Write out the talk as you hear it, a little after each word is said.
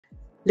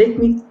Let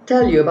me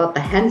tell you about the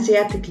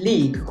Hanseatic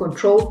League, who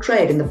controlled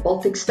trade in the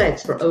Baltic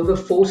states for over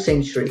 4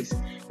 centuries.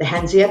 The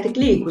Hanseatic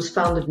League was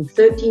founded in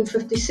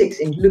 1356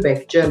 in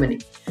Lübeck, Germany.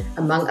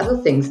 Among other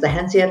things, the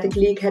Hanseatic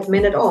League had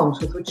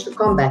men-at-arms with which to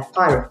combat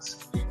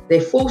pirates.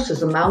 Their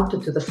forces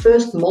amounted to the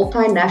first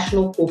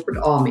multinational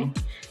corporate army.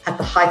 At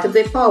the height of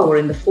their power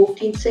in the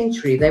 14th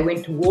century, they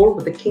went to war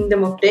with the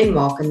Kingdom of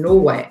Denmark and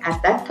Norway,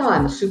 at that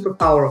time a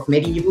superpower of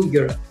medieval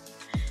Europe.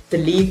 The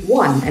League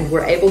won and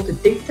were able to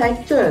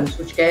dictate terms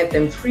which gave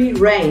them free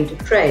rein to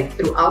trade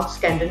throughout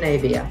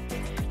Scandinavia.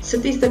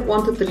 Cities that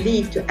wanted the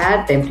League to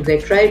add them to their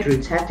trade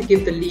routes had to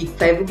give the League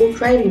favorable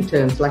trading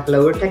terms like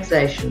lower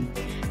taxation.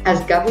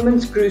 As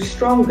governments grew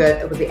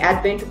stronger with the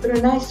advent of the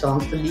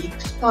Renaissance, the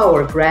League's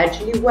power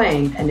gradually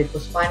waned and it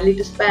was finally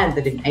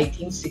disbanded in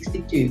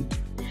 1862.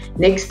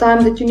 Next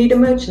time that you need a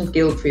merchant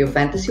guild for your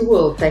fantasy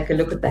world, take a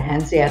look at the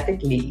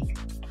Hanseatic League.